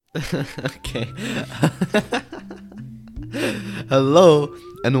Okay. Hello,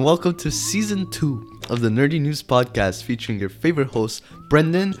 and welcome to season 2 of the Nerdy News Podcast featuring your favorite hosts,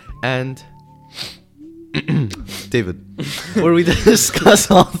 Brendan and David, where we discuss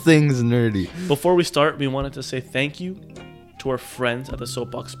all things nerdy. Before we start, we wanted to say thank you to our friends at the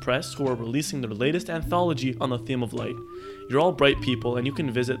Soapbox Press who are releasing their latest anthology on the theme of light. You're all bright people, and you can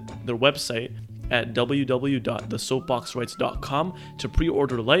visit their website at www.thesoapboxrights.com to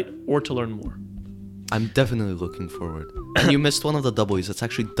pre-order light or to learn more. I'm definitely looking forward. And you missed one of the W's. It's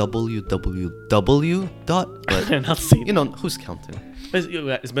actually www. But I'm not saying you know, who's counting?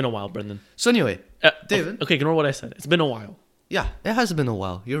 It's been a while, Brendan. So anyway, David. Okay, ignore what I said. It's been a while. Yeah, it has been a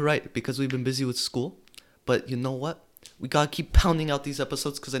while. You're right, because we've been busy with school. But you know what? We gotta keep pounding out these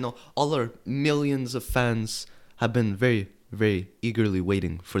episodes because I know all our millions of fans have been very, very eagerly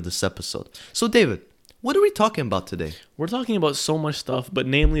waiting for this episode. So, David, what are we talking about today? We're talking about so much stuff, but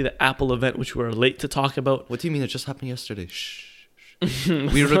namely the Apple event, which we were late to talk about. What do you mean? It just happened yesterday. Shh.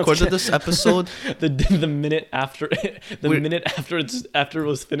 We recorded this episode the minute after after it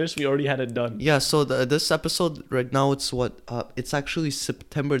was finished. We already had it done. Yeah, so this episode right now, it's it's actually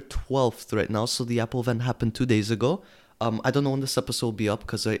September 12th right now. So the Apple event happened 2 days ago. I don't know when this episode will be up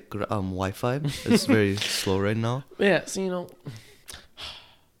because Wi-Fi is very slow right now. Yeah, so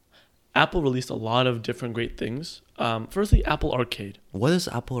Apple released a lot of different great things. Firstly, Apple Arcade. What is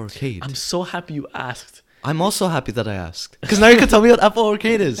Apple Arcade? I'm so happy you asked. I'm also happy that I asked, because now you can tell me what Apple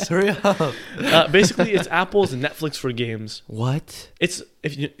Arcade is. Hurry up. Basically, it's Apple's Netflix for games. What? It's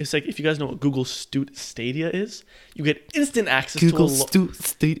like if you guys know what Google Stadia is, you get instant access Google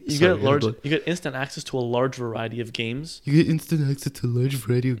Stadia. You get instant access to a large variety of games. You get instant access to a large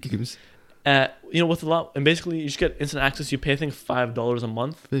variety of games. With a lot, and basically you just get instant access. You pay I think $5 a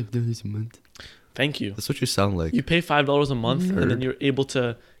month. $5 a month. Thank you. That's what you sound like. You pay $5 a month, and then you're able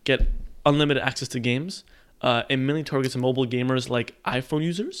to get unlimited access to games. It mainly targets mobile gamers like iPhone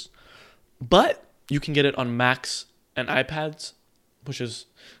users, but you can get it on Macs and iPads, which is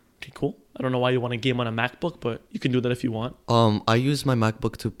okay, cool. I don't know why you want a game on a MacBook, but you can do that if you want. I use my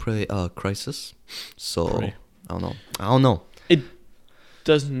MacBook to play Crysis, so I don't know. It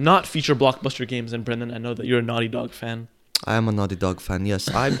does not feature blockbuster games, and Brendan, I know that you're a Naughty Dog fan. I am a Naughty Dog fan, yes.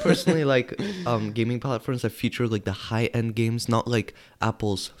 I personally like gaming platforms that feecher like the high-end games, not like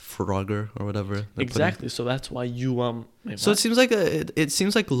Apple's Frogger or whatever. Exactly. So that's why you So it seems like it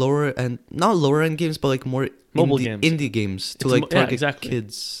seems like not lower end games, but like more mobile games, indie games to target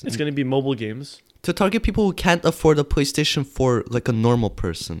kids. It's gonna be mobile games to target people who can't afford a PlayStation 4 like a normal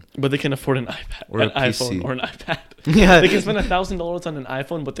person, but they can afford an iPad or an iPhone or an iPad. Yeah, they can spend $1,000 on an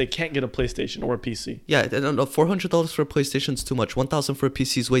iPhone, but they can't get a PlayStation or a PC. Yeah, $400 for a PlayStation is too much. $1,000 for a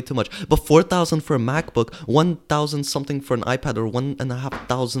PC is way too much. But $4,000 for a MacBook, $1,000 something for an iPad, or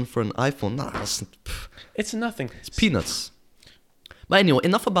 $1,500 for an iPhone. It's nothing. It's peanuts. But anyway,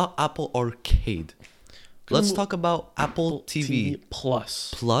 enough about Apple Arcade. Let's talk about Apple TV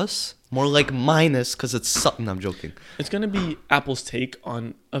Plus. Plus? More like minus, because it's something. I'm joking. It's going to be Apple's take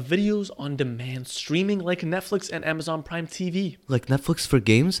on videos on demand streaming like Netflix and Amazon Prime TV. Like Netflix for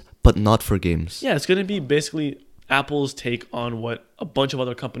games, but not for games. Yeah, it's going to be basically Apple's take on what a bunch of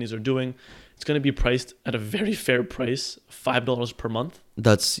other companies are doing. It's going to be priced at a very fair price, $5 per month.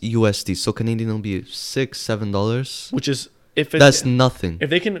 That's USD. So Canadian will be $6-7. Which is... That's nothing. If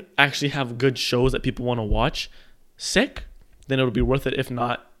they can actually have good shows that people want to watch, sick, then it'll be worth it. If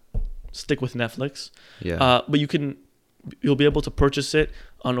not, stick with Netflix. Yeah. But you'll be able to purchase it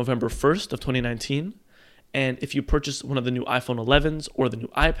on November 1st of 2019. And if you purchase one of the new iPhone 11s or the new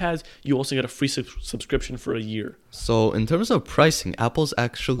iPads, you also get a free subscription for a year. So in terms of pricing, Apple's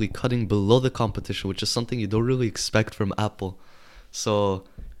actually cutting below the competition, which is something you don't really expect from Apple. So,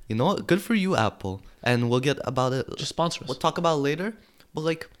 you know what? Good for you, Apple. And we'll get about it. Just sponsor us. We'll talk about it later. But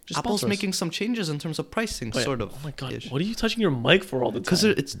like, just Apple's making some changes in terms of pricing, sort of. Oh my God. What are you touching your mic for all the time? Because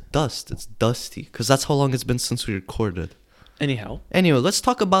it's dust. It's dusty. Because that's how long it's been since we recorded. Anyway, let's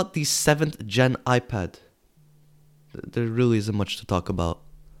talk about the 7th gen iPad. There really isn't much to talk about.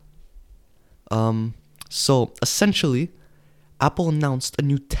 So essentially, Apple announced a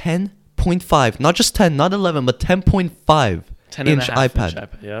new 10.5, not just 10, not 11, but 10.5 inch iPad.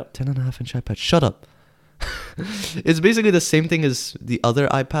 Yeah. 10.5 inch iPad. Shut up. It's basically the same thing as the other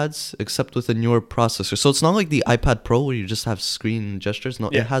iPads, except with a newer processor. So it's not like the iPad Pro where you just have screen gestures. No,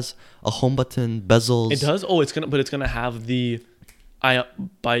 It has a home button, bezels. It does. Oh, it's gonna have the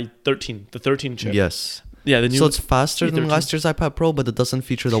by 13, the 13 chip. Yes. Yeah, the new. So it's faster than A13. last year's iPad Pro, but it doesn't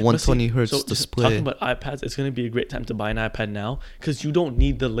feature the But see, 120 hertz so display. talking about iPads, it's going to be a great time to buy an iPad now because you don't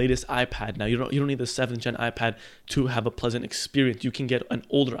need the latest iPad now. You don't need the 7th gen iPad to have a pleasant experience. You can get an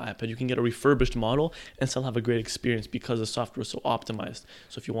older iPad. You can get a refurbished model and still have a great experience because the software is so optimized.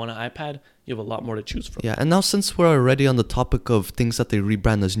 So if you want an iPad, you have a lot more to choose from. Yeah, and now since we're already on the topic of things that they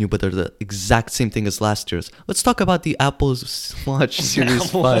rebrand as new but are the exact same thing as last year's, let's talk about the Apple's Watch Series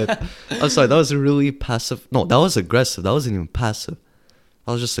 5. I'm sorry, that was really passive. No, that was aggressive. That wasn't even passive.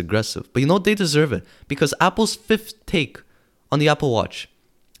 That was just aggressive. But you know what? They deserve it. Because Apple's 5th take on the Apple Watch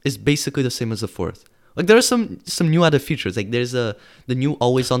is basically the same as the 4th. Like, there are some new added features. Like, there's the new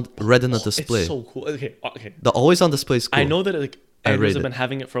always-on Retina display. It's so cool. Okay. The always-on display is cool. I know that I Androids rate have it. been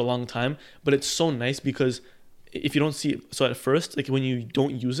having it for a long time, but it's so nice because if you don't see it, so at first, like when you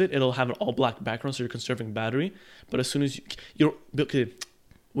don't use it, it'll have an all black background, so you're conserving battery. But as soon as you don't, okay,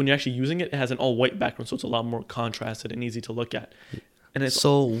 when you're actually using it, it has an all white background, so it's a lot more contrasted and easy to look at. And it's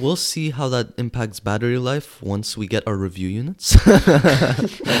So we'll see how that impacts battery life once we get our review units.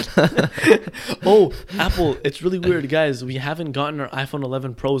 oh, Apple, it's really weird, guys. We haven't gotten our iPhone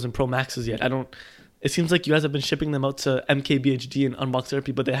 11 Pros and Pro Maxes yet. It seems like you guys have been shipping them out to MKBHD and Unbox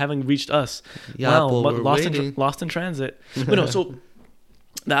Therapy, but they haven't reached us. Yeah, wow, Apple, but we're lost in transit. But no, so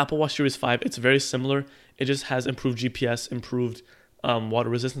the Apple Watch Series 5, it's very similar. It just has improved GPS, improved water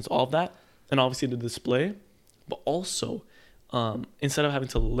resistance, all of that, and obviously the display. But also, instead of having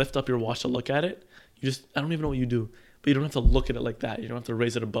to lift up your watch to look at it, I don't even know what you do, but you don't have to look at it like that. You don't have to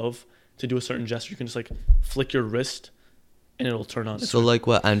raise it above to do a certain gesture. You can just like flick your wrist and it'll turn on. So like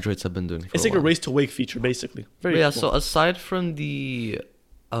what Androids have been doing for It's a like while. a race to wake feature, basically. Very Yeah, cool. so aside from the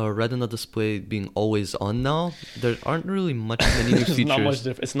Retina display being always on now, there aren't really many new It's features. not much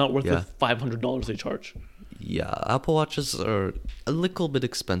different. It's not worth Yeah. the $500 they charge. Yeah, Apple Watches are a little bit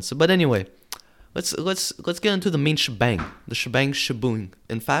expensive. But anyway, let's get into the main shebang. The shaboong.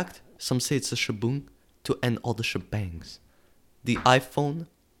 In fact, some say it's a shaboong to end all the shebangs. The iPhone.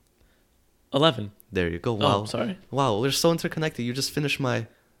 11. There you go. Wow. Oh, sorry. Wow, we're so interconnected. You just finished my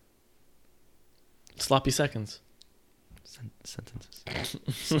Sloppy seconds. sentences.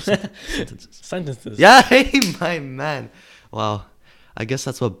 Sentences. Sentences. Yeah, hey, my man. Wow. I guess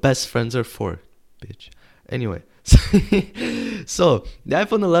that's what best friends are for, bitch. Anyway. So, the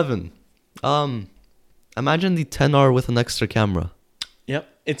iPhone 11. Imagine the 10R with an extra camera. Yep.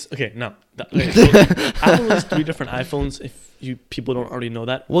 It's okay. No. Okay, so Apple released 3 different iPhones. If you people don't already know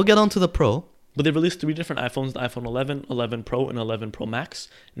that, We'll get on to the Pro. but they released 3 different iPhones: the iPhone 11, 11 Pro, and 11 Pro Max.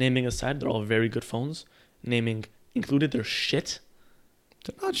 Naming aside, they're all very good phones. Naming included, they're shit.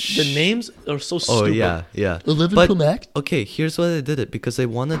 They're not The names are so Oh, stupid. yeah. 11 But- Pro Max. Okay, here's why they did it. Because they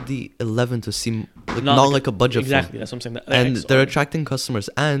wanted the 11 to seem like, Not not like like a budget Exactly. phone. That's what I'm saying. The And XR. they're attracting customers.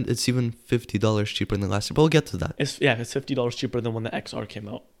 And it's even $50 cheaper than last year. But we'll get to that. It's $50 cheaper than when the XR came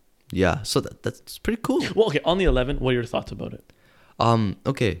out. Yeah, so that's pretty cool. Well, okay. On the 11, what are your thoughts about it?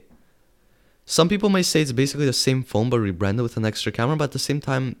 Okay. Some people may say it's basically the same phone but rebranded with an extra camera, but at the same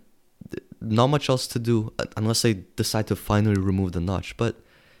time, not much else to do unless they decide to finally remove the notch. But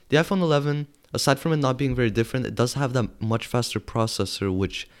the iPhone 11, aside from it not being very different, it does have that much faster processor,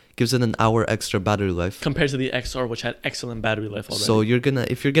 which gives it an hour extra battery life. Compared to the XR, which had excellent battery life already. So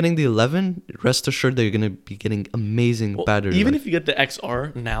if you're getting the 11, rest assured that you're gonna be getting amazing battery even life. if you get the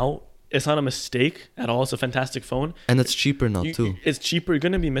XR now, it's not a mistake at all. It's a fantastic phone. And it's cheaper now too, It's cheaper. You're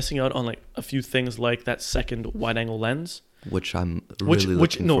going to be missing out on like a few things like that second wide angle lens. which I'm really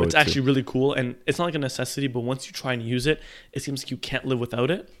looking no, forward it's to. actually really cool, and it's not like a necessity. But once you try and use it, it seems like you can't live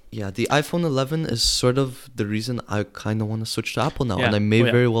without it. Yeah, the iPhone 11 is sort of the reason I kind of want to switch to Apple now, Yeah. and I may Oh,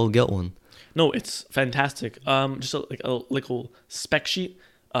 yeah. very well get one. No, it's fantastic. Just like a little spec sheet.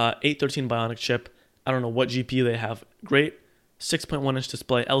 813 Bionic chip. I don't know what GPU they have. Great, 6.1-inch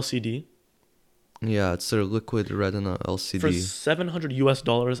display, LCD. Yeah, it's their liquid retina LCD. For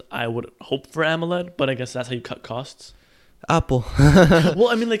 $700 I would hope for AMOLED, but I guess that's how you cut costs. Apple. Well,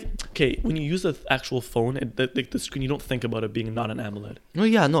 I mean, like, okay, when you use the actual phone, the screen, you don't think about it being not an AMOLED. No,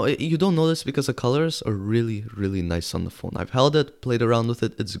 yeah, no, you don't notice because the colors are really, really nice on the phone. I've held it, played around with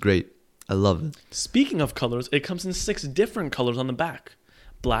it. It's great. I love it. Speaking of colors, it comes in 6 different colors on the back: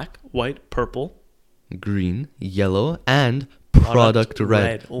 black, white, purple. Green, yellow, and product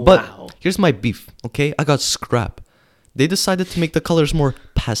red. Wow. But here's my beef, okay? I got scrap. They decided to make the colors more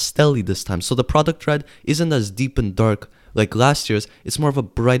pastel-y this time. So the product red isn't as deep and dark like last year's. It's more of a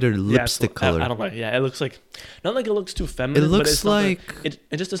brighter lipstick color. I don't like. Yeah, it looks like, not like it looks too feminine. It but looks it's not like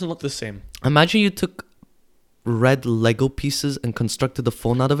it just doesn't look the same. Imagine you took red Lego pieces and constructed the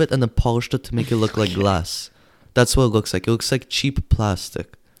phone out of it and then polished it to make it look like glass. That's what it looks like. It looks like cheap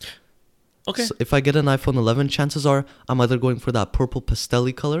plastic. Okay. So if I get an iPhone 11, chances are I'm either going for that purple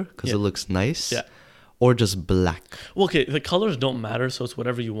pastel color because it looks nice, or just black. Well, okay, the colors don't matter, so it's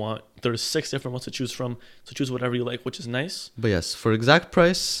whatever you want. There's 6 different ones to choose from, so choose whatever you like, which is nice. But yes, for exact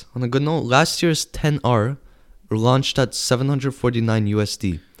price, on a good note, last year's 10R launched at $749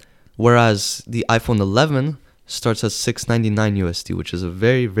 USD, whereas the iPhone 11 starts at $699 USD, which is a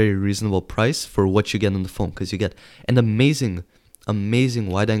very, very reasonable price for what you get on the phone, because you get an amazing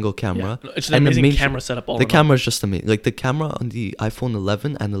wide-angle camera. Yeah, it's an amazing camera setup. The camera is just amazing. Like the camera on the iPhone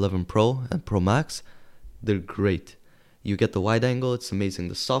 11 and 11 Pro and Pro Max, they're great. You get the wide angle, it's amazing.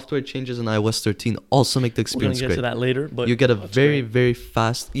 The software changes in iOS 13 also make the experience great. We're going to get to that later, but you get a very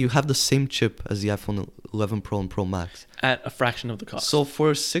fast. You have the same chip as the iPhone 11 Pro and Pro Max at a fraction of the cost. So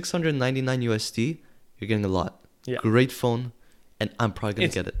for $699 USD, you're getting a lot. Yeah. Great phone, and I'm probably gonna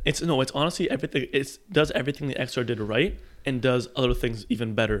get it. It's honestly everything. It does everything the XR did right, and does other things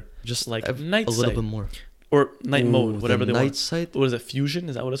even better. Just like night sight. A little bit more. Or night mode, whatever they want. Night sight. What is it? Fusion?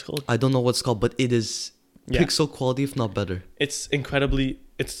 Is that what it's called? I don't know what it's called, but it is pixel quality, if not better. It's incredibly.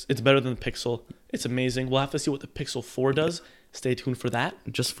 It's better than the Pixel. It's amazing. We'll have to see what the Pixel 4 does. Stay tuned for that.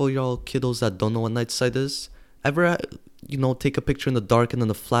 Just for y'all kiddos that don't know what night sight is, ever take a picture in the dark and then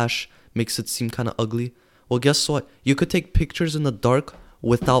the flash makes it seem kind of ugly? Well, guess what? You could take pictures in the dark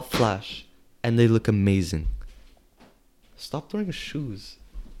without flash, and they look amazing. Stop wearing shoes.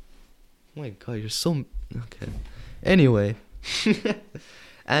 Oh my god, you're so... Okay. Anyway.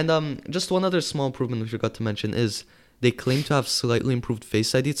 And just one other small improvement we forgot to mention is they claim to have slightly improved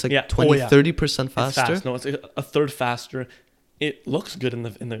Face ID. It's like 30% faster. It's fast. No, it's a third faster. It looks good in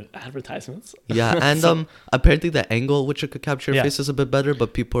the advertisements. Yeah, and apparently the angle which it could capture your face is a bit better,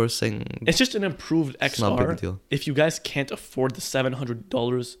 but people are saying it's just an improved XR. It's not a big deal. If you guys can't afford the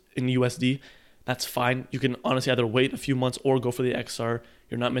 $700 in USD, that's fine. You can honestly either wait a few months or go for the XR.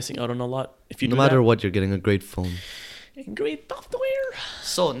 You're not missing out on a lot. If you no matter what, you're getting a great phone. And great software.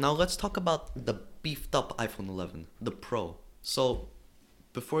 So now let's talk about the beefed up iPhone 11, the Pro. So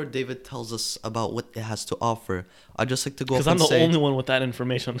before David tells us about what it has to offer, I'd just like to go up and say... Because I'm the only one with that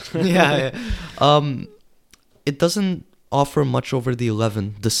information. yeah. It doesn't offer much over the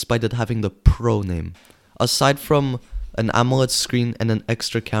 11, despite it having the Pro name. Aside from an AMOLED screen and an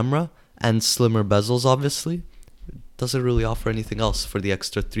extra camera, and slimmer bezels, obviously, doesn't really offer anything else for the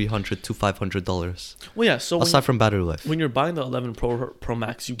extra $300 to $500. Well, yeah, so... Aside from battery life. When you're buying the 11 Pro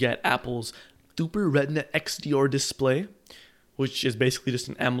Max, you get Apple's Super Retina XDR display, which is basically just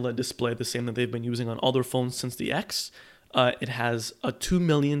an AMOLED display, the same that they've been using on all their phones since the X. It has a 2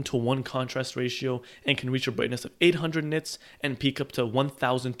 million to 1 contrast ratio and can reach a brightness of 800 nits and peak up to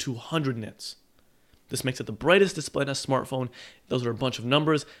 1,200 nits. This makes it the brightest display in a smartphone. Those are a bunch of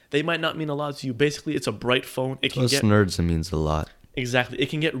numbers. They might not mean a lot to you. Basically, it's a bright phone. It can get nerds, it means a lot. Exactly. It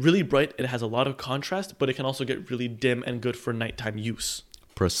can get really bright. It has a lot of contrast, but it can also get really dim and good for nighttime use.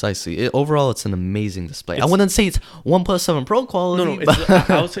 Precisely. Overall, it's an amazing display. I wouldn't say it's OnePlus 7 Pro quality. No.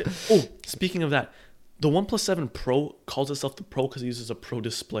 I would say... Oh, speaking of that, the OnePlus 7 Pro calls itself the Pro because it uses a Pro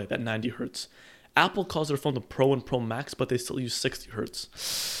display, that 90 hertz. Apple calls their phone the Pro and Pro Max, but they still use 60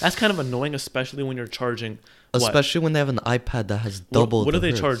 hertz. That's kind of annoying, especially when you're charging... Especially when they have an iPad that has double What do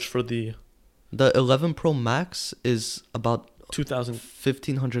they charge for the... The 11 Pro Max is about... 2,000.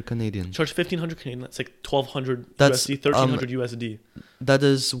 1,500 Canadian. Charge 1,500 Canadian. That's like 1,200 USD, 1,300 USD. That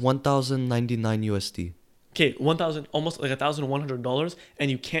is 1,099 USD. Okay, almost like $1,100, and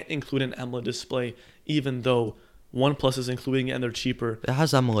you can't include an AMOLED display, even though OnePlus is including it and they're cheaper. It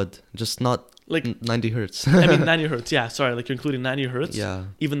has AMOLED, just not like 90 hertz. I mean 90 hertz. Yeah, sorry, like you're including 90 hertz. Yeah.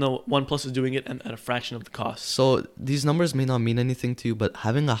 Even though OnePlus is doing it at a fraction of the cost. So these numbers may not mean anything to you, but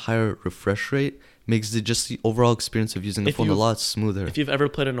having a higher refresh rate makes the overall experience of using the phone a lot smoother. If you've ever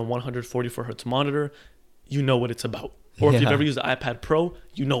played on a 144 hertz monitor, you know what it's about. Or if you've ever used the iPad Pro,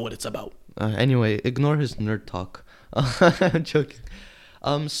 you know what it's about. Anyway, ignore his nerd talk. I'm joking.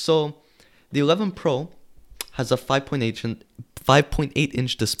 So the 11 Pro has a 5.8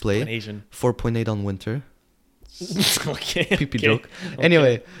 inch display, 4.8 on winter. Okay. Pee-pee joke. Okay.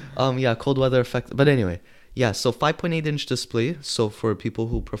 Anyway, cold weather effect. But anyway, yeah, so 5.8 inch display. So for people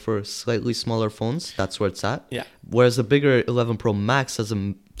who prefer slightly smaller phones, that's where it's at. Yeah. Whereas the bigger 11 Pro Max has a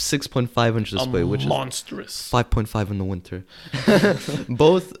 6.5 inch display, which monstrous. Is 5.5 in the winter.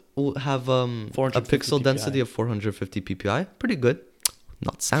 Both have a pixel PPI. density of 450 ppi. Pretty good.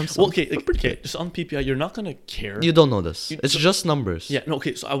 Not Samsung. Well, okay, just on PPI, you're not gonna care. You don't know this. It's just numbers. Yeah, no,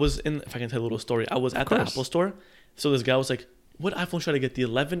 okay. So I was if I can tell a little story. I was at the Apple store. So this guy was like, what iPhone should I get, the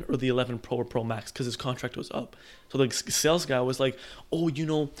 11 or the 11 Pro or Pro Max? Because his contract was up. So the sales guy was like, oh,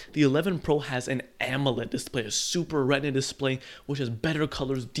 the 11 Pro has an AMOLED display, a super retina display, which has better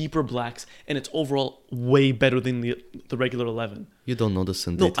colors, deeper blacks, and it's overall way better than the regular 11. You don't know this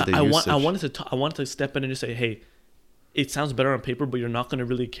in day-to-day usage. I wanted to step in and just say, hey, it sounds better on paper, but you're not going to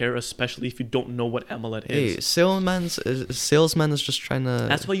really care, especially if you don't know what AMOLED is. Hey, salesman is just trying to...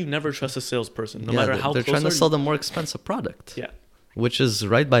 That's why you never trust a salesperson, no matter how they're close trying to sell the more expensive product. Yeah. Which is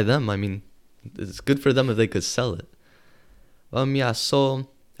right by them. I mean, it's good for them if they could sell it. So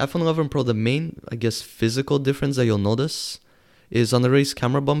iPhone 11 Pro, the main, I guess, physical difference that you'll notice is on the raised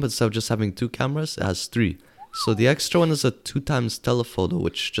camera bump, instead of just having 2 cameras, it has 3. So the extra one is a 2x telephoto,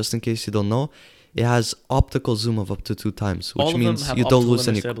 which, just in case you don't know, it has optical zoom of up to 2 times, which means you don't lose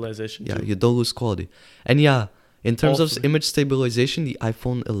any stabilization. Yeah, you don't lose quality. And yeah, in terms of image stabilization, the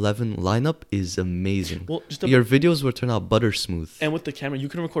iPhone 11 lineup is amazing. Well, your videos will turn out butter smooth. And with the camera, you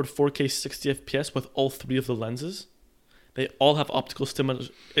can record 4K 60 FPS with all 3 of the lenses. They all have optical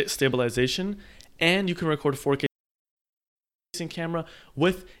stabilization, and you can record 4K camera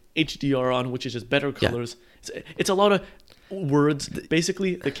with HDR on, which is just better colors. Yeah. It's a lot of words.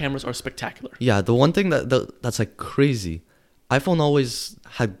 Basically, the cameras are spectacular. Yeah, the one thing that's like crazy, iPhone always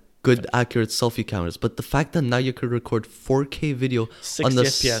had good accurate selfie cameras, but the fact that now you could record 4K video on the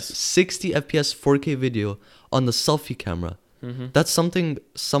 60 FPS 4K video on the selfie camera, that's something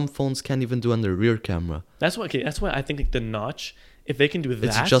some phones can't even do on their rear camera. That's why I think like the notch, if they can do that,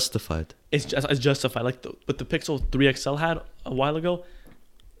 it's justified. It's justified. Like what the Pixel 3 XL had a while ago.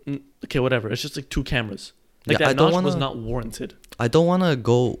 Okay, whatever. It's just like 2 cameras. Like that notch was not warranted. I don't want to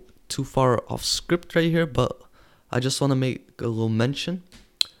go too far off script right here, but I just want to make a little mention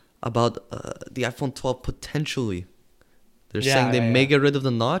about the iPhone 12 potentially. They're saying they may get rid of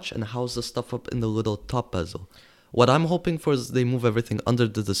the notch and house the stuff up in the little top bezel. What I'm hoping for is they move everything under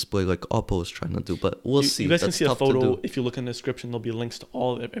the display like Oppo is trying to do, but we'll see. You guys can see a photo. If you look in the description, there'll be links to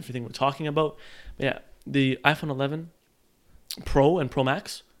everything we're talking about. But yeah, the iPhone 11 Pro and Pro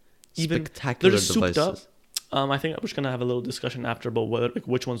Max, spectacular devices. Up. I think we're just gonna have a little discussion after about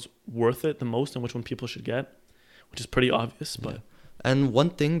which one's worth it the most and which one people should get, which is pretty obvious. But and one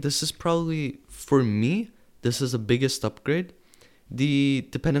thing, this is probably for me, this is the biggest upgrade.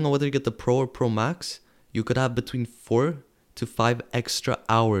 Depending on whether you get the Pro or Pro Max, you could have between 4 to 5 extra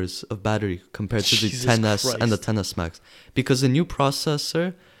hours of battery compared to the XS and the XS Max, because the new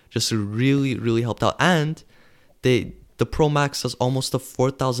processor just really, really helped out. And the Pro Max has almost a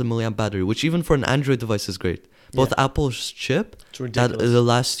 4,000 milliamp battery, which even for an Android device is great. But with Apple's chip, that it'll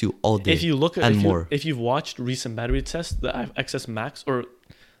last you all day. If you look at if you've watched recent battery tests, the XS Max or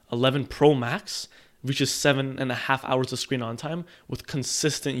 11 Pro Max reaches 7.5 hours of screen on time with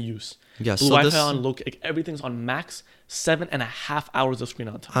consistent use. Yeah, so Wi-Fi on low, everything's on max, 7.5 hours of screen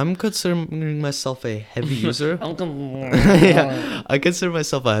on time. I'm considering myself a heavy user. I consider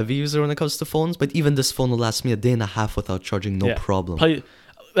myself a heavy user when it comes to phones, but even this phone will last me a day and a half without charging, no problem. Probably,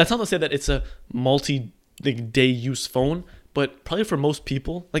 that's not to say that it's a multi-day use phone, but probably for most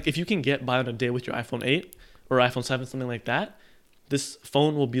people, like if you can get by on a day with your iPhone 8 or iPhone 7, something like that, this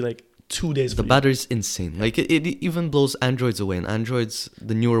phone will be like 2 days. The battery's insane. Like it even blows Androids away, and Androids,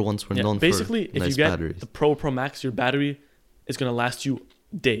 the newer ones, were known for nice batteries. Basically, if you get the Pro Max, your battery is gonna last you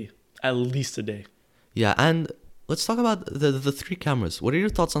at least a day. Yeah, and let's talk about the 3 cameras. What are your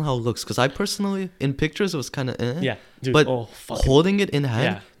thoughts on how it looks? Because I personally, in pictures, it was kind of dude, but holding it in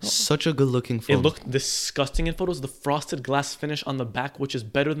hand, such a good looking phone. It looked disgusting in photos. The frosted glass finish on the back, which is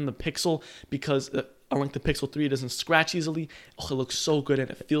better than the Pixel, because unlike the Pixel 3, it doesn't scratch easily. It looks so good and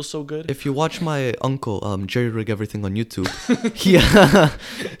it feels so good. If you watch my uncle, Jerry Rig Everything on YouTube,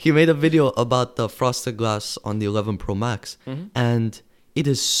 he made a video about the frosted glass on the 11 Pro Max, and it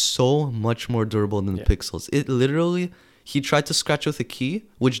is so much more durable than the Pixels. It literally, he tried to scratch with a key,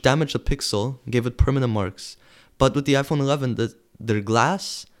 which damaged the Pixel, gave it permanent marks. But with the iPhone 11, their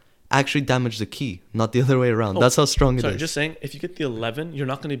glass actually damaged the key, not the other way around. That's how strong it is. Just saying, if you get the 11, you're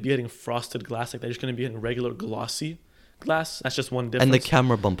not going to be getting frosted glass like that. You're just going to be getting regular glossy glass. That's just one difference. And the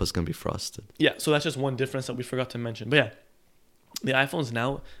camera bump is going to be frosted. Yeah, so that's just one difference that we forgot to mention. But yeah, the iPhones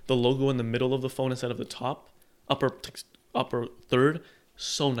now, the logo in the middle of the phone instead of the top, upper third,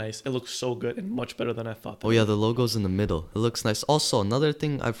 so nice. It looks so good and much better than I thought. The logo's in the middle. It looks nice. Also, another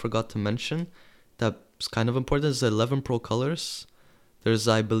thing I forgot to mention that's kind of important is the 11 Pro colors. There's,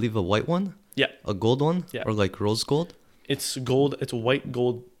 I believe, a white one. Yeah. A gold one. Yeah. Or like rose gold. It's gold. It's white,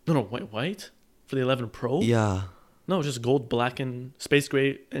 gold. No, white for the 11 Pro. Yeah. No, just gold, black, and space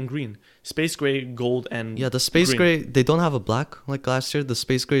gray and green. Space gray, gold, and the space gray, they don't have a black like last year. The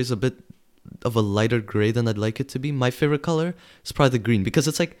space gray is a bit of a lighter gray than I'd like it to be. My favorite color is probably the green because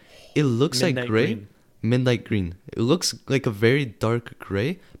it's like it looks Midnight like gray. green. Midnight green. It looks like a very dark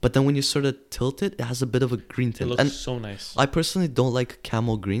gray, but then when you sort of tilt it, it has a bit of a green It tint. looks And so nice. I personally don't like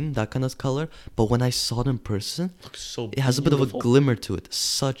camel green, that kind of color, but when I saw it in person, It looks so it has a bit of a beautiful. glimmer to it.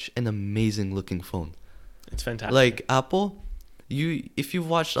 Such an amazing looking phone. It's fantastic. Like Apple, if you've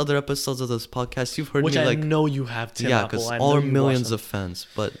watched other episodes of this podcast, you've heard Which me I like know you have, Tim yeah, Apple. because I know all you watch millions them. of fans,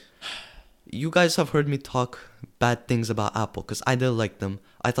 but you guys have heard me talk bad things about Apple because I didn't like them.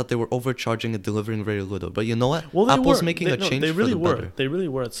 I thought they were overcharging and delivering very little. But you know what? Well, they Apple's were. making a change They really for the were. better. They really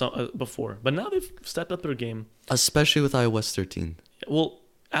were at some before, but now they've stepped up their game. Especially with iOS 13. Well,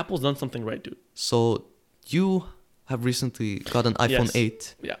 Apple's done something right, dude. So you have recently got an iPhone Yes.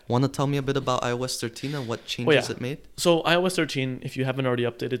 8. Yeah. Want to tell me a bit about iOS 13 and what changes it made? So iOS 13, if you haven't already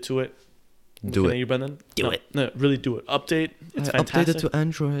updated to it, Do looking it. at you, Brendan. Do it. No, really do it. Update. It's I fantastic. updated to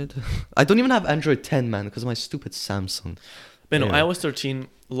Android. I don't even have Android 10, man, because of my stupid Samsung. But no, Anyway. iOS 13,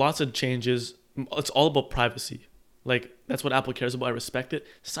 lots of changes. It's all about privacy. Like, that's what Apple cares about. I respect it.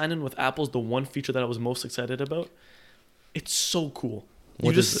 Sign in with Apple's the one feature that I was most excited about. It's so cool.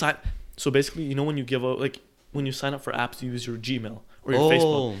 What you just is it? sign. So basically, you know when you give out, like, when you sign up for apps, you use your Gmail or your Oh.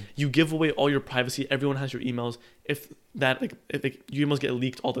 Facebook. You give away all your privacy. Everyone has your emails. If your emails get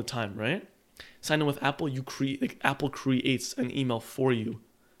leaked all the time, right? Sign in with Apple. Apple creates an email for you,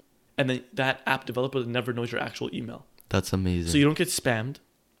 and then that app developer never knows your actual email. That's amazing. So you don't get spammed.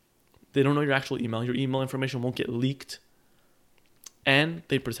 They don't know your actual email. Your email information won't get leaked. And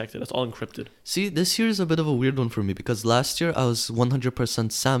they protect it. That's all encrypted. See, this year is a bit of a weird one for me because last year I was 100%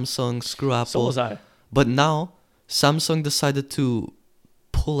 Samsung, screw Apple. So was I. But now Samsung decided to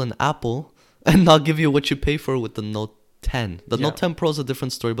pull an Apple and not give you what you pay for with the Note 10. The Yeah. Note 10 Pro is a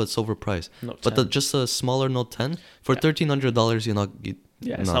different story, but it's overpriced. Note But 10. just a smaller Note 10 for Yeah. $1,300,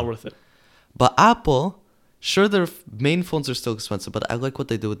 Yeah, it's no. not worth it. But Apple, sure, their main phones are still expensive, but I like what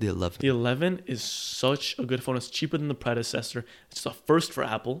they did with the 11. The 11 is such a good phone. It's cheaper than the predecessor. It's the first for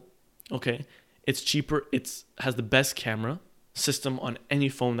Apple. Okay. It's cheaper. It has the best camera system on any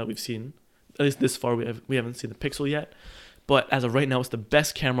phone that we've seen. At least this far, we haven't seen the Pixel yet. But as of right now, it's the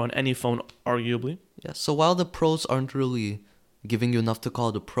best camera on any phone, arguably. Yeah, so while the Pros aren't really giving you enough to call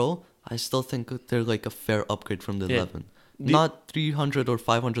it a Pro, I still think they're like a fair upgrade from the Yeah. 11. Not $300 or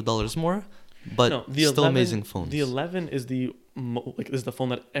 $500 more, but No, the still 11, amazing phones. The 11 is is the phone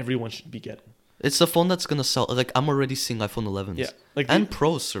that everyone should be getting. It's the phone that's gonna sell. Like I'm already seeing iPhone 11s. Yeah, like and the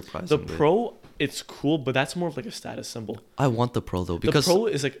Pros surprisingly. Pro, it's cool, but that's more of like a status symbol. I want the Pro though because the Pro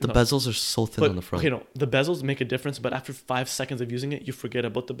is like the bezels are so thin on the front. Okay, no, the bezels make a difference, but after 5 seconds of using it, you forget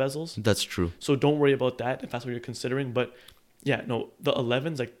about the bezels. That's true. So don't worry about that if that's what you're considering. But yeah, no, the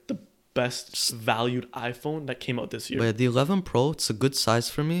 11's like the best valued iPhone that came out this year. But yeah, the 11 Pro, it's a good size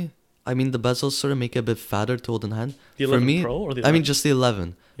for me. I mean, the bezels sort of make it a bit fatter to hold in hand. The for 11 me, Pro or the I mean, 11? just the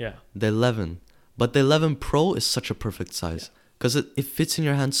 11. Yeah. The 11. But the 11 Pro is such a perfect size. Because it fits in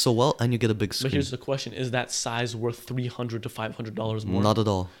your hand so well and you get a big screen. But here's the question: is that size worth $300 to $500 more? Not at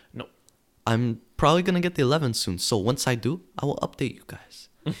all. No. I'm probably going to get the 11 soon. So once I do, I will update you guys.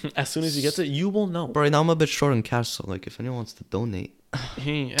 As soon as you get it, you will know. But right now I'm a bit short on cash. So like if anyone wants to donate,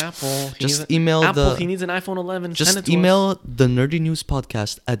 Hey, Apple. just email Apple, the... he needs an iPhone 11. Send Just it to email the nerdy news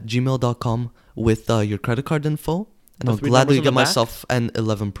podcast at gmail.com with your credit card info, and The I'll 3 gladly numbers on get the back? myself an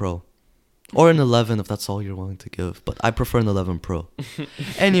 11 Pro. Or an 11 if that's all you're willing to give. But I prefer an 11 Pro.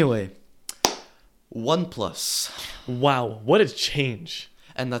 Anyway, OnePlus. Wow, what a change.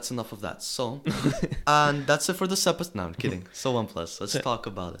 And that's enough of that. So, and that's it for this episode. No, I'm kidding. So OnePlus, let's talk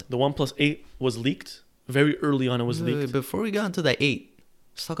about it. The OnePlus 8 was leaked. Very early on, it was Wait, leaked. before we get into the 8,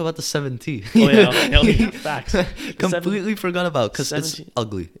 let's talk about the 7T. Oh, yeah. Okay, facts. Completely forgot about because it's 70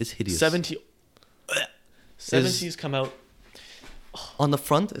 ugly. It's hideous. 70's come out. On the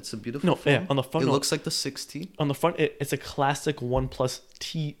front, it's a beautiful No, phone. yeah, on the front. It no, looks like the 60. on the front, it's a classic OnePlus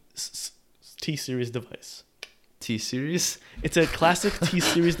T series device. T series. It's a classic T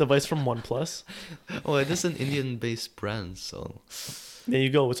series device from OnePlus. Oh, it is an Indian-based brand, so There you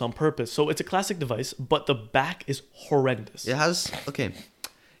go. It's on purpose. So it's a classic device, but the back is horrendous. it has. Okay,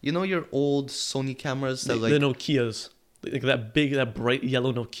 you know your old Sony cameras that The Nokias, like that bright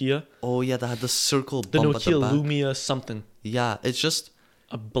yellow Nokia, Oh yeah, that had the circle the bump at the Nokia back. Lumia something, Yeah, it's just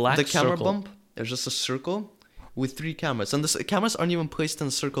a black the camera circle. bump. There's just a circle with 3 cameras, and the cameras aren't even placed in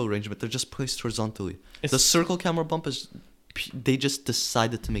a circle arrangement. They're just placed horizontally. The circle camera bump is. They just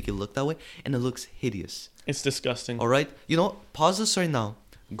decided to make it look that way, and it looks hideous. It's disgusting. All right, you know, pause this right now.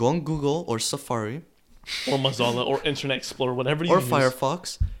 Go on Google or Safari Or Mozilla or Internet Explorer, whatever you or use.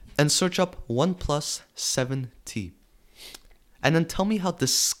 Firefox and search up OnePlus 7T. And then tell me how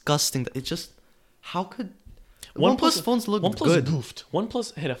disgusting that it just. How could OnePlus phones look OnePlus good? goofed.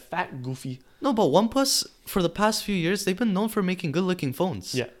 OnePlus hit a fat goofy. No, but OnePlus for the past few years they've been known for making good-looking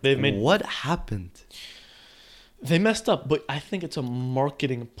phones. Yeah, they've made. What happened? They messed up, but I think it's a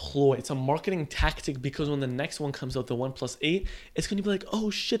marketing ploy. It's a marketing tactic because when the next one comes out, the OnePlus 8, it's going to be like,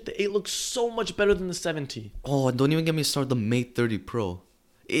 oh shit, the 8 looks so much better than the 70. Oh, and don't even get me started the Mate 30 Pro.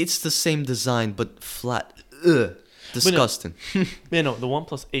 It's the same design but flat. Ugh, disgusting. But no, the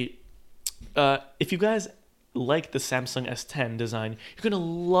OnePlus 8. If you guys like the Samsung S10 design, you're going to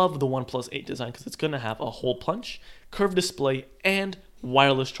love the OnePlus 8 design because it's going to have a hole punch, curved display, and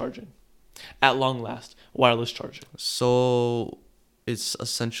wireless charging. At long last, wireless charging. So it's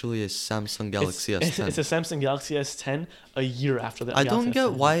essentially a Samsung Galaxy S10. It's a Samsung Galaxy S10 a year after that. I don't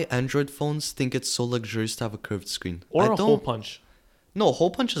get why Android phones think it's so luxurious to have a curved screen. Or a hole punch. No,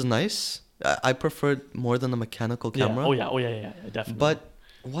 hole punch is nice. I prefer it more than a mechanical camera. Yeah. Oh yeah, definitely. But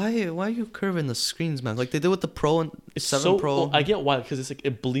why are you curving the screens, man? Like they did with the Pro and it's 7 Pro. Well, I get why, because it's like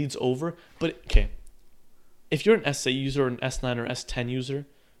it bleeds over. But okay, if you're an S8 user or an S9 or S10 user,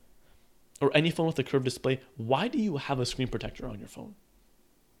 or any phone with a curved display, why do you have a screen protector on your phone?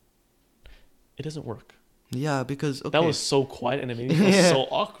 It doesn't work. Yeah, because that was so quiet and it made me feel so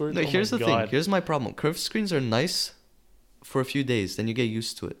awkward. No, here's the thing. Here's my problem. Curved screens are nice for a few days, then you get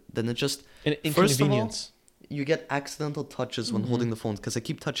used to it. Then it just an inconvenience. First of all, you get accidental touches when holding the phone because I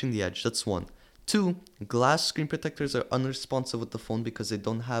keep touching the edge. That's one. Two, glass screen protectors are unresponsive with the phone because they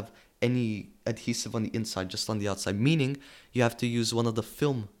don't have any adhesive on the inside, just on the outside. Meaning you have to use one of the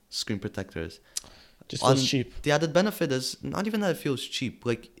film screen protectors. Just feels cheap. The added benefit is not even that it feels cheap.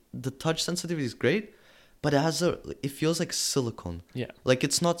 Like the touch sensitivity is great, but it feels like silicone. Yeah. Like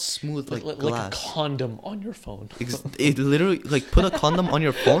it's not smooth like glass. Like a condom on your phone. It literally like put a condom on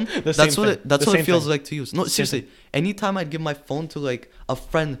your phone. That's what it feels like to use. No, seriously. Anytime I'd give my phone to like a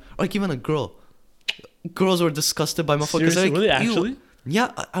friend or like even a girl, girls were disgusted by my phone. Seriously, like, really? Actually?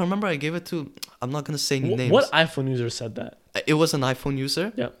 Yeah, I remember I gave it to. I'm not gonna say any names. What iPhone user said that? It was an iPhone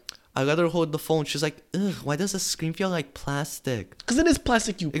user. Yeah. I let her hold the phone. She's like, ugh, why does the screen feel like plastic? Because it is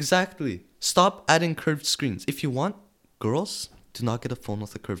plastic, you. Exactly. Stop adding curved screens. If you want, girls, do not get a phone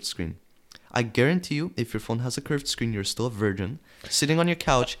with a curved screen. I guarantee you, if your phone has a curved screen, you're still a virgin, sitting on your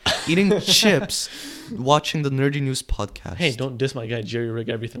couch, eating chips, watching the Nerdy News podcast. Hey, don't diss my guy, Jerry Rig,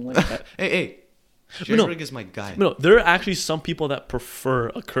 everything like that. Hey. Jerry Rig is my guy. No, there are actually some people that prefer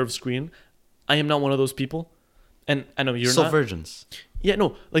a curved screen. I am not one of those people. And I know you're not. So virgins. Yeah,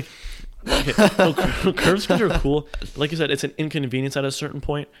 no, like, okay, no, curved screens are cool. But like you said, it's an inconvenience at a certain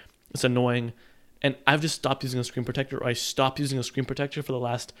point. It's annoying. And I've just stopped using a screen protector. Or I stopped using a screen protector for the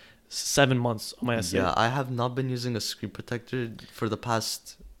last 7 months on my S8. Yeah, I have not been using a screen protector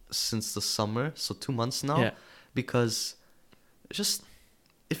since the summer. So 2 months now. Yeah. Because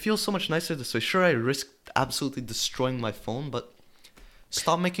it feels so much nicer this way. Sure, I risk absolutely destroying my phone, but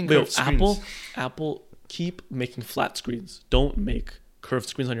stop making curved screens. Apple, keep making flat screens. Don't make curved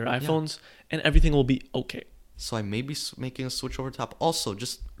screens on your iPhones, and everything will be okay. So I may be making a switch over to Apple. Also,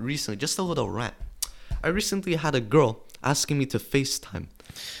 just recently, just a little rant. I recently had a girl asking me to FaceTime.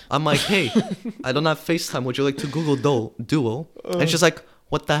 I'm like, hey, I don't have FaceTime. Would you like to Google Duo? And she's like,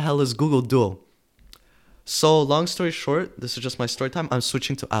 what the hell is Google Duo? So long story short, this is just my story time. I'm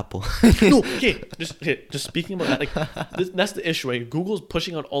switching to Apple. No, okay. Just speaking about that, like that's the issue, right? Google's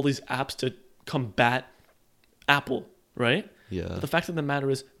pushing out all these apps to combat Apple, right? Yeah. But the fact of the matter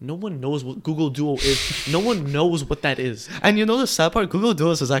is, no one knows what Google Duo is. No one knows what that is. And you know the sad part? Google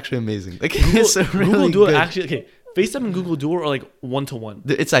Duo is actually amazing. Like Google Duo actually, okay. FaceTime and Google Duo are like 1-to-1.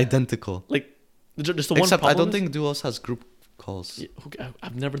 It's identical. Like just the one Except problem I don't think Duos has group calls. Yeah,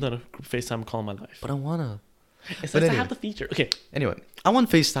 I've never done a group FaceTime call in my life. But I wanna. It's nice to have the feature. Okay. Anyway, I want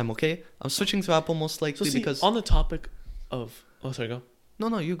FaceTime, okay? I'm switching to Apple most likely because... on the topic of... Oh, sorry, go.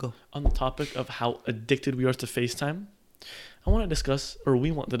 No, you go. On the topic of how addicted we are to FaceTime, I want to discuss, or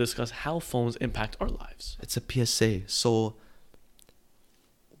we want to discuss, how phones impact our lives. It's a PSA. So,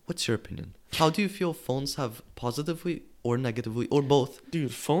 what's your opinion? How do you feel phones have positively or negatively, or both?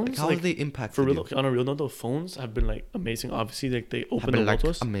 Dude, phones... Like, how have they impacted for real, you? okay, on a real note, though, phones have been, like, amazing. Obviously, like, they open a world to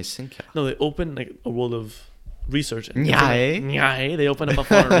us. Amazing, yeah. No, they open, like, a world of research. They open up a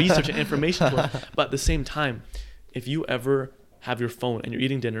phone of research and information to us. But at the same time, if you ever have your phone and you're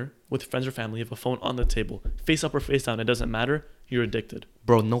eating dinner with friends or family, you have a phone on the table, face up or face down, it doesn't matter, you're addicted.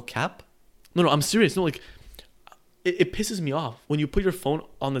 Bro, no cap? No, I'm serious. No, like, it pisses me off. When you put your phone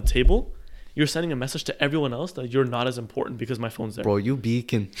on the table, you're sending a message to everyone else that you're not as important because my phone's there. Bro, you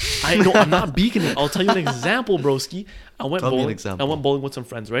beacon. I'm not beaconing. I'll tell you an example, broski. I went Tell me an example. bowling with some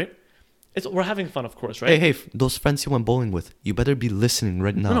friends, right? We're having fun, of course, right? Hey, those friends you went bowling with, you better be listening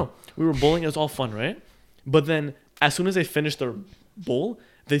right now. No, we were bowling. It was all fun, right? But then as soon as they finish their bowl,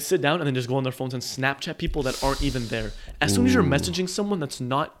 they sit down and then just go on their phones and Snapchat people that aren't even there. As soon as you're messaging someone that's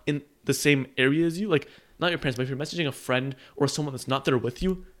not in the same area as you, like not your parents, but if you're messaging a friend or someone that's not there with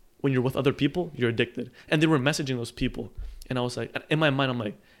you, when you're with other people, you're addicted. And they were messaging those people. And I was like, in my mind, I'm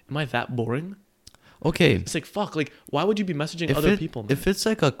like, am I that boring? Okay. It's like, fuck, like, why would you be messaging other people, man? If it's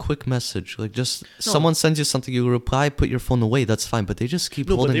like a quick message, like just someone sends you something, you reply, put your phone away, that's fine. But they just keep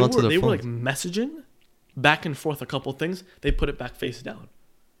holding onto their phone. They were like messaging back and forth a couple things. They put it back face down.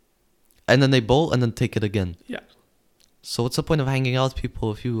 And then they bowl and then take it again. Yeah. So what's the point of hanging out with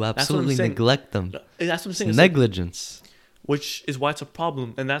people if you absolutely neglect them? That's what I'm saying. It's negligence. Which is why it's a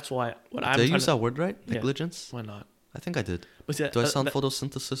problem. And that's why what I'm Did I use that word right? Yeah. Negligence? Why not? I think I did. But see, Do I sound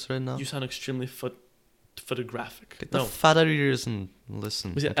photosynthesis right now? You sound extremely photographic. Get the fat out of your ears and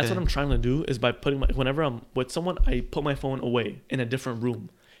listen. But see, that's what I'm trying to do is by putting whenever I'm with someone, I put my phone away in a different room.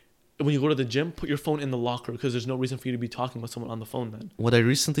 When you go to the gym, put your phone in the locker because there's no reason for you to be talking with someone on the phone then. What I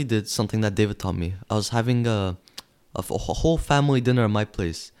recently did, something that David taught me. I was having a whole family dinner at my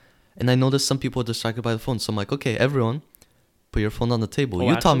place. And I noticed some people were distracted by the phone. So I'm like, okay, everyone, put your phone on the table.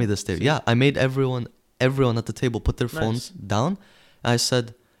 You taught me this, David. Yeah, I made everyone at the table put their phones down. And I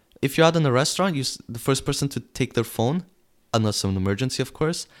said, if you're out in a restaurant, the first person to take their phone, unless an emergency, of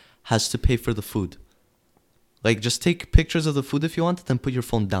course, has to pay for the food. Like, just take pictures of the food if you want, then put your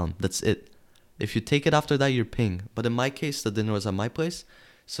phone down. That's it. If you take it after that, you're paying. But in my case, the dinner was at my place.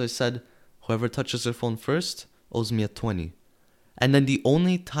 So I said, whoever touches their phone first owes me a 20. And then the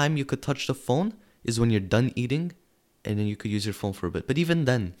only time you could touch the phone is when you're done eating, and then you could use your phone for a bit. But even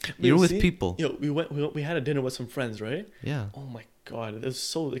then, you're with people. Yo, we had a dinner with some friends, right? Yeah. Oh my god, it was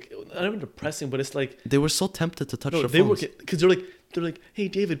so like not even depressing, but it's like they were so tempted to touch their phones. Because they're like, hey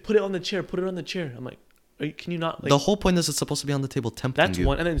David, put it on the chair. I'm like, can you not? Like, the whole point is it's supposed to be on the table tempting that's you.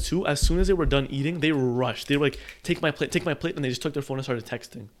 One. And then two, as soon as they were done eating, they rushed. They were like, take my plate, and they just took their phone and started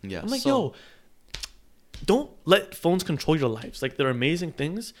texting. Yeah. I'm like, yo, don't let phones control your lives. Like, they're amazing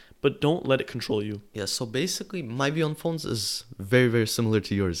things, but don't let it control you. Yeah, so basically, my view on phones is very, very similar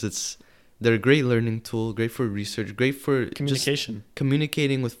to yours. They're a great learning tool, great for research, great for communication. Just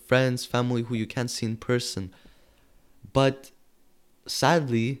communicating with friends, family who you can't see in person. But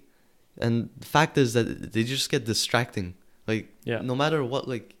sadly, and the fact is that they just get distracting. Like, no matter what,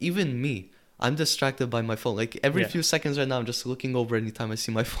 like, even me, I'm distracted by my phone. Like, every few seconds right now, I'm just looking over anytime I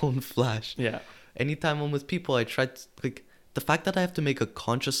see my phone flash. Yeah. Anytime I'm with people, I try to, like, the fact that I have to make a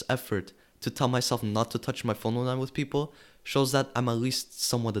conscious effort to tell myself not to touch my phone when I'm with people shows that I'm at least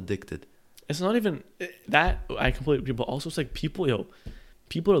somewhat addicted. It's not even that, I completely agree, but also it's like people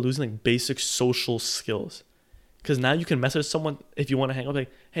are losing like basic social skills. Because now you can message someone if you want to hang out,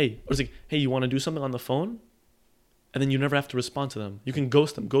 like, hey, or it's like, hey, you want to do something on the phone? And then you never have to respond to them. You can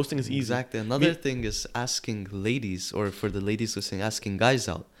ghost them. Ghosting is easy. Exactly. Another thing is asking ladies, or for the ladies listening, asking guys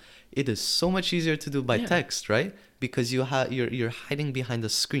out. It is so much easier to do by text, right? Because you're hiding behind the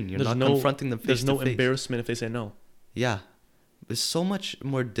screen. You're not confronting them face to face. There's no embarrassment if they say no. Yeah. It's so much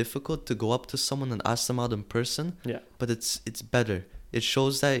more difficult to go up to someone and ask them out in person. Yeah. But it's better. It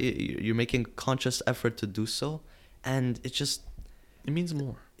shows that you're making a conscious effort to do so. And it means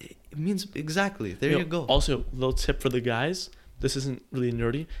more. It means, exactly. There you go. Also, little tip for the guys. This isn't really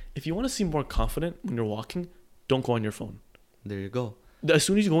nerdy. If you want to seem more confident when you're walking, don't go on your phone. There you go. As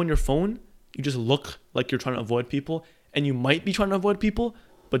soon as you go on your phone, you just look like you're trying to avoid people. And you might be trying to avoid people,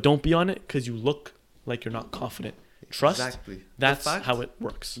 but don't be on it because you look like you're not confident. Trust. Exactly. That's how it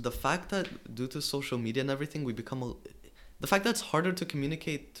works. The fact that due to social media and everything, the fact that it's harder to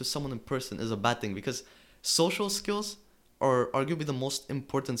communicate to someone in person is a bad thing, because social skills are arguably the most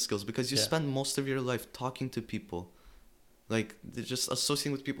important skills, because you spend most of your life talking to people. Like, they're just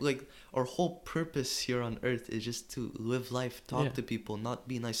associating with people. Like, our whole purpose here on earth is just to live life, talk to people, not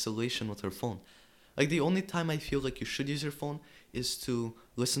be in isolation with our phone. Like, the only time I feel like you should use your phone is to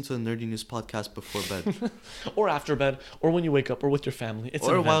listen to a Nerdy News podcast before bed. Or after bed, or when you wake up, or with your family.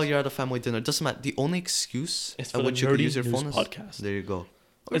 Or while you're at a family dinner. It doesn't matter. The only excuse at which you could use your phone is podcast. There you go.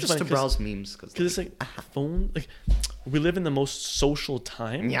 Or just to browse memes. Because it's like phone. Like, we live in the most social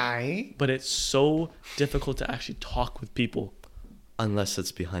time. Yeah. But it's so difficult to actually talk with people. Unless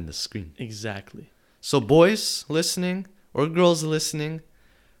it's behind the screen. Exactly. So boys listening, or girls listening,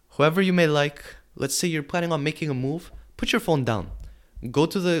 whoever you may like, let's say you're planning on making a move, put your phone down. Go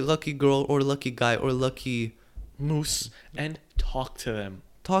to the lucky girl or lucky guy or lucky moose and talk to them.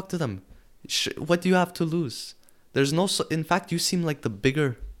 Talk to them. What do you have to lose? There's no... in fact, you seem like the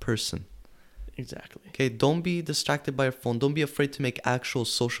bigger person. Exactly. Okay, don't be distracted by your phone. Don't be afraid to make actual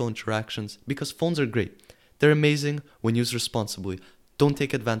social interactions because phones are great. They're amazing when used responsibly. Don't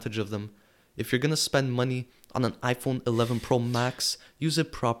take advantage of them. If you're going to spend money on an iPhone 11 Pro Max, use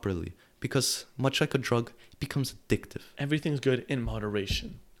it properly because much like a drug, it becomes addictive. Everything's good in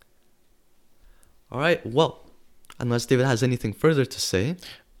moderation. All right, well, unless David has anything further to say,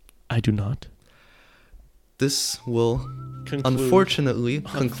 I do not. This will unfortunately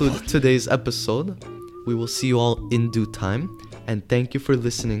conclude today's episode. We will see you all in due time. And thank you for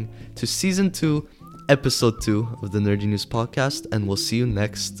listening to Season 2, Episode 2 of the Nerdy News Podcast. And we'll see you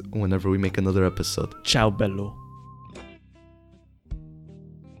next whenever we make another episode. Ciao, bello.